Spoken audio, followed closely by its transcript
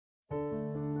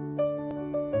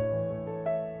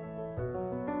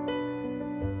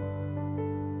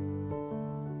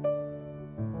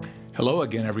Hello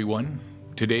again, everyone.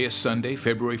 Today is Sunday,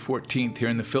 February 14th here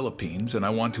in the Philippines, and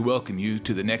I want to welcome you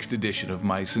to the next edition of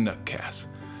my Sanukcast.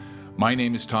 My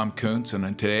name is Tom Kuntz,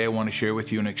 and today I want to share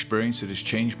with you an experience that has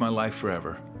changed my life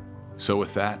forever. So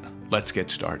with that, let's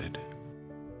get started.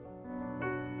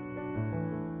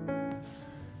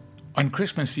 On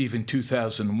Christmas Eve in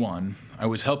 2001, I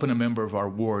was helping a member of our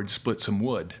ward split some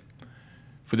wood.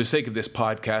 For the sake of this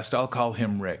podcast, I'll call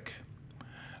him Rick.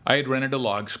 I had rented a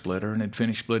log splitter and had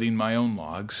finished splitting my own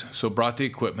logs, so brought the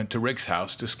equipment to Rick's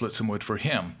house to split some wood for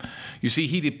him. You see,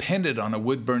 he depended on a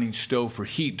wood-burning stove for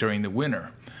heat during the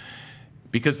winter.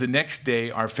 Because the next day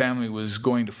our family was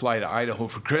going to fly to Idaho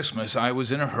for Christmas, I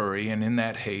was in a hurry, and in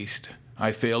that haste,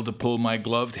 I failed to pull my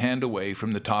gloved hand away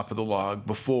from the top of the log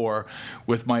before,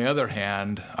 with my other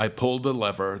hand, I pulled the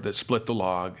lever that split the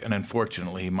log, and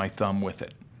unfortunately, my thumb with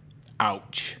it.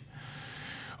 Ouch.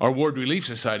 Our Ward Relief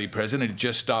Society president had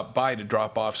just stopped by to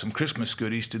drop off some Christmas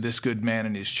goodies to this good man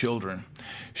and his children.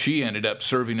 She ended up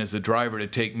serving as the driver to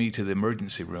take me to the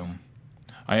emergency room.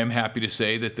 I am happy to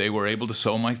say that they were able to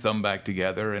sew my thumb back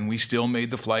together, and we still made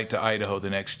the flight to Idaho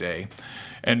the next day.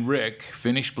 And Rick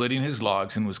finished splitting his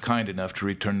logs and was kind enough to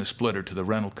return the splitter to the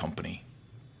rental company.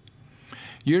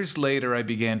 Years later, I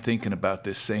began thinking about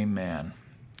this same man.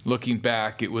 Looking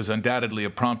back, it was undoubtedly a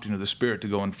prompting of the Spirit to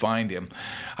go and find him.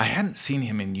 I hadn't seen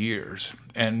him in years,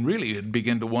 and really had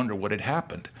begun to wonder what had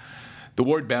happened. The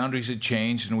ward boundaries had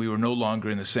changed, and we were no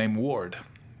longer in the same ward.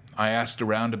 I asked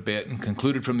around a bit and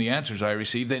concluded from the answers I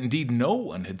received that indeed no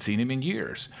one had seen him in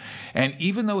years. And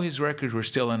even though his records were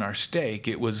still in our stake,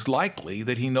 it was likely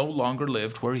that he no longer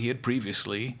lived where he had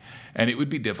previously, and it would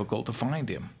be difficult to find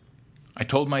him. I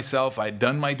told myself I'd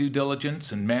done my due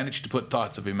diligence and managed to put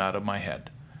thoughts of him out of my head.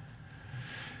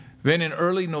 Then in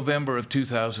early November of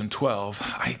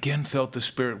 2012, I again felt the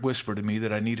Spirit whisper to me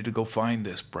that I needed to go find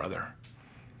this brother.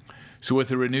 So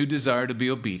with a renewed desire to be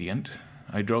obedient,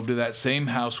 I drove to that same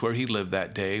house where he lived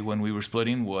that day when we were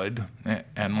splitting wood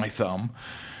and my thumb,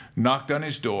 knocked on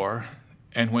his door,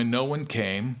 and when no one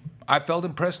came, I felt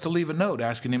impressed to leave a note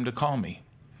asking him to call me.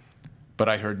 But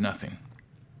I heard nothing.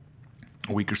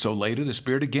 A week or so later, the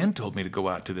Spirit again told me to go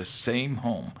out to this same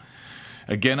home.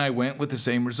 Again, I went with the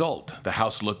same result. The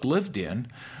house looked lived in,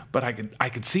 but I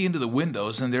could see into the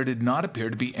windows, and there did not appear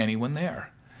to be anyone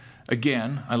there.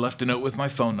 Again, I left a note with my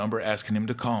phone number asking him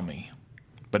to call me.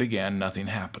 But again, nothing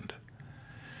happened.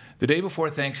 The day before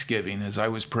Thanksgiving, as I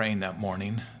was praying that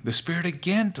morning, the Spirit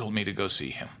again told me to go see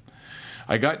him.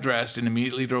 I got dressed and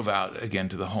immediately drove out again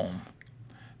to the home.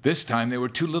 This time, there were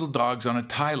two little dogs on a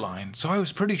tie line, so I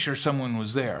was pretty sure someone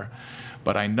was there.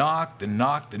 But I knocked and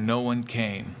knocked, and no one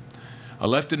came. I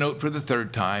left a note for the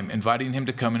third time, inviting him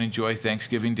to come and enjoy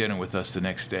Thanksgiving dinner with us the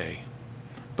next day.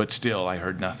 But still, I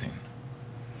heard nothing.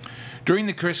 During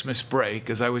the Christmas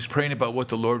break, as I was praying about what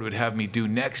the Lord would have me do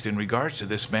next in regards to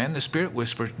this man, the Spirit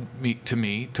whispered to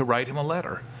me to write him a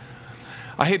letter.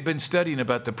 I had been studying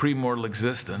about the premortal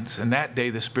existence, and that day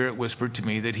the Spirit whispered to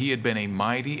me that he had been a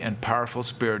mighty and powerful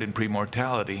spirit in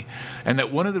premortality, and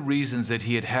that one of the reasons that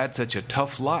he had had such a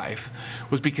tough life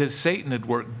was because Satan had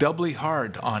worked doubly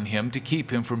hard on him to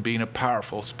keep him from being a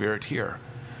powerful spirit here.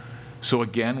 So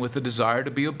again, with the desire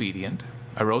to be obedient,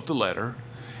 I wrote the letter,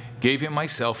 gave him my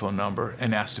cell phone number,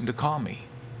 and asked him to call me.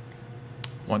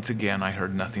 Once again, I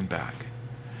heard nothing back.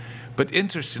 But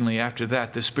interestingly, after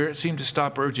that, the Spirit seemed to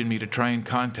stop urging me to try and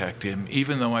contact him,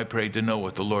 even though I prayed to know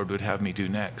what the Lord would have me do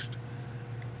next.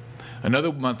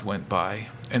 Another month went by,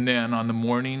 and then on the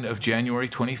morning of January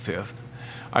 25th,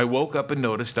 I woke up and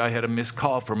noticed I had a missed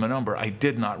call from a number I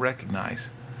did not recognize.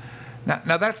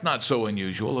 Now that's not so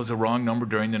unusual, as a wrong number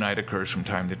during the night occurs from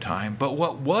time to time, but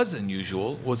what was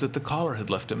unusual was that the caller had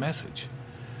left a message.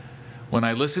 When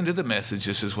I listened to the message,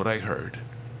 this is what I heard.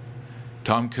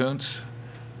 Tom Kuntz,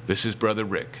 this is Brother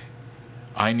Rick.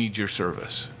 I need your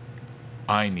service.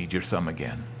 I need your thumb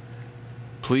again.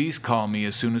 Please call me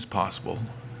as soon as possible,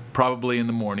 probably in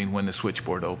the morning when the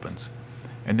switchboard opens.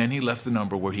 And then he left the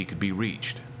number where he could be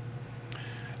reached.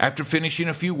 After finishing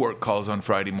a few work calls on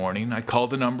Friday morning, I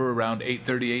called the number around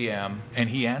 8:30 a.m.,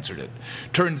 and he answered it.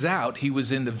 Turns out he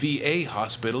was in the VA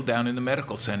hospital down in the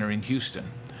medical center in Houston.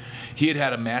 He had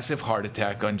had a massive heart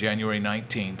attack on January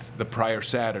 19th, the prior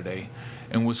Saturday,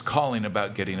 and was calling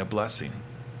about getting a blessing.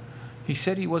 He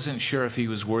said he wasn't sure if he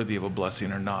was worthy of a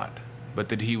blessing or not, but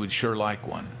that he would sure like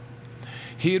one.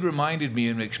 He had reminded me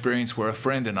of an experience where a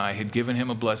friend and I had given him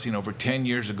a blessing over 10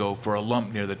 years ago for a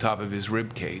lump near the top of his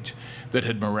rib cage that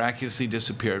had miraculously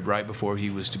disappeared right before he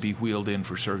was to be wheeled in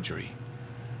for surgery.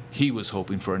 He was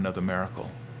hoping for another miracle.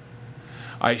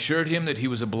 I assured him that he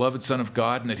was a beloved son of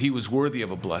God and that he was worthy of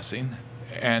a blessing,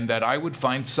 and that I would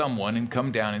find someone and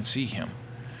come down and see him.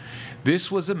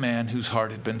 This was a man whose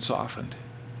heart had been softened.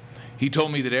 He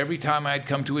told me that every time I had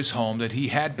come to his home that he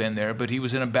had been there, but he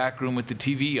was in a back room with the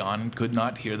TV on and could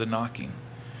not hear the knocking.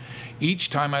 Each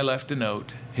time I left a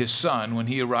note, his son, when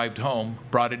he arrived home,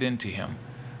 brought it in to him,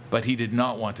 but he did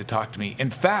not want to talk to me. In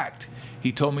fact,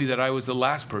 he told me that I was the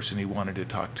last person he wanted to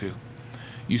talk to.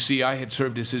 You see, I had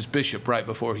served as his bishop right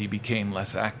before he became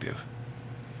less active.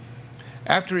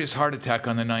 After his heart attack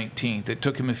on the 19th, it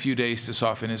took him a few days to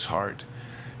soften his heart.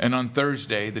 And on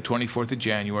Thursday, the 24th of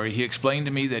January, he explained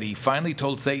to me that he finally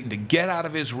told Satan to get out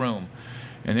of his room.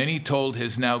 And then he told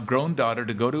his now grown daughter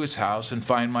to go to his house and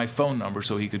find my phone number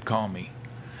so he could call me.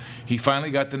 He finally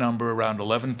got the number around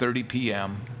 11:30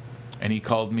 p.m., and he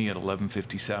called me at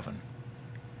 11:57.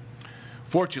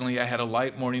 Fortunately, I had a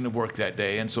light morning of work that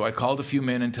day, and so I called a few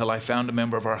men until I found a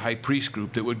member of our high priest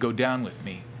group that would go down with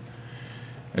me.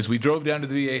 As we drove down to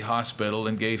the VA hospital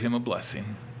and gave him a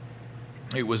blessing,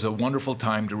 it was a wonderful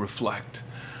time to reflect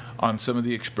on some of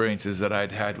the experiences that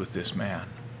I'd had with this man.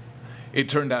 It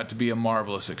turned out to be a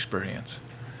marvelous experience.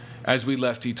 As we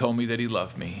left, he told me that he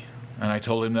loved me, and I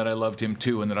told him that I loved him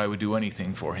too and that I would do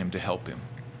anything for him to help him.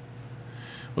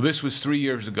 Well, this was 3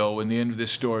 years ago, and the end of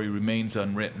this story remains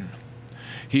unwritten.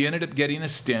 He ended up getting a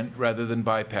stent rather than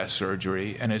bypass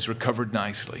surgery and has recovered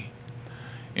nicely.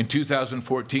 In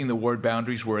 2014, the ward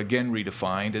boundaries were again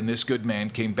redefined, and this good man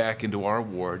came back into our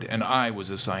ward, and I was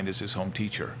assigned as his home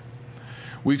teacher.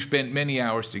 We've spent many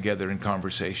hours together in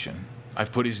conversation.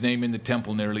 I've put his name in the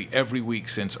temple nearly every week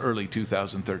since early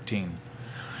 2013.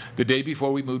 The day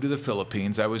before we moved to the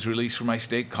Philippines, I was released from my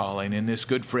state calling, and this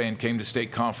good friend came to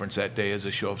state conference that day as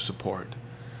a show of support.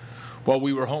 While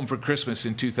we were home for Christmas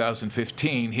in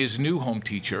 2015, his new home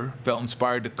teacher felt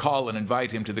inspired to call and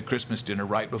invite him to the Christmas dinner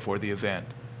right before the event.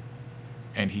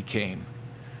 And he came.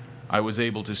 I was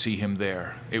able to see him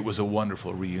there. It was a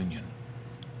wonderful reunion.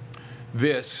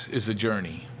 This is a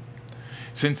journey.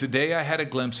 Since the day I had a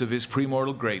glimpse of his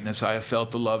premortal greatness, I have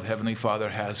felt the love Heavenly Father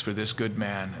has for this good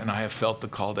man, and I have felt the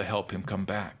call to help him come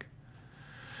back.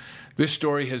 This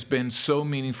story has been so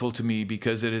meaningful to me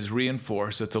because it has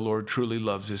reinforced that the Lord truly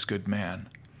loves this good man.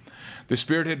 The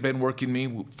Spirit had been working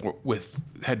with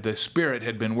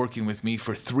me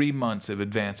for 3 months in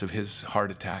advance of his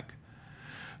heart attack.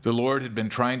 The Lord had been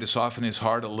trying to soften his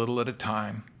heart a little at a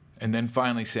time, and then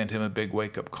finally sent him a big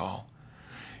wake-up call.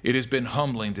 It has been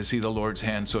humbling to see the Lord's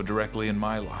hand so directly in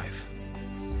my life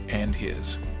and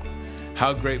his.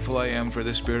 How grateful I am for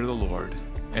the Spirit of the Lord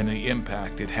and the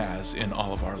impact it has in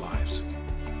all of our lives.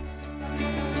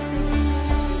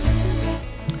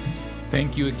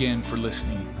 Thank you again for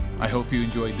listening. I hope you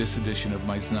enjoyed this edition of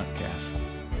my Znutcast.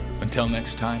 Until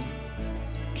next time,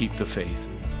 keep the faith.